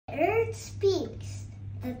earth speaks.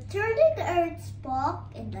 The turning earth spoke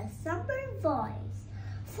in the summer voice.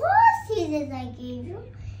 4 seasons I gave you,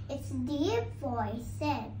 its deep voice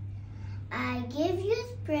said. I give you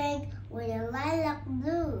spring when the lilac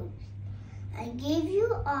blooms. I give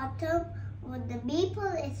you autumn when the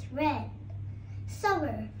maple is red.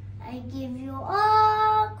 Summer, I give you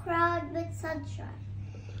all crowned with sunshine,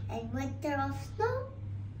 and winter of snow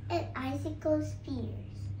and icicles fierce.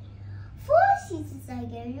 4 seasons I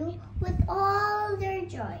give you with all their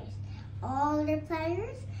joys, all their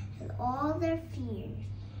pleasures, and all their fears.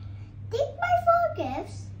 Take my 4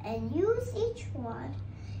 gifts and use each one.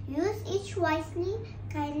 Use each wisely,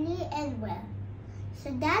 kindly, and well,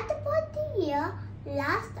 so that upon the year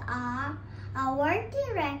last a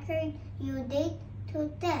worthy record you date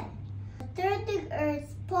to tell. The turning earth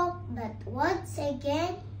spoke not once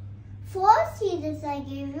again. 4 seasons I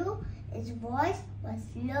gave you, its voice was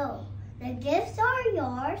low. The gifts are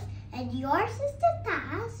yours, and yours is the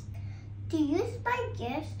task, to use my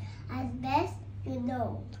gifts as best you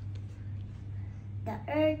know. The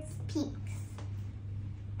earth speaks.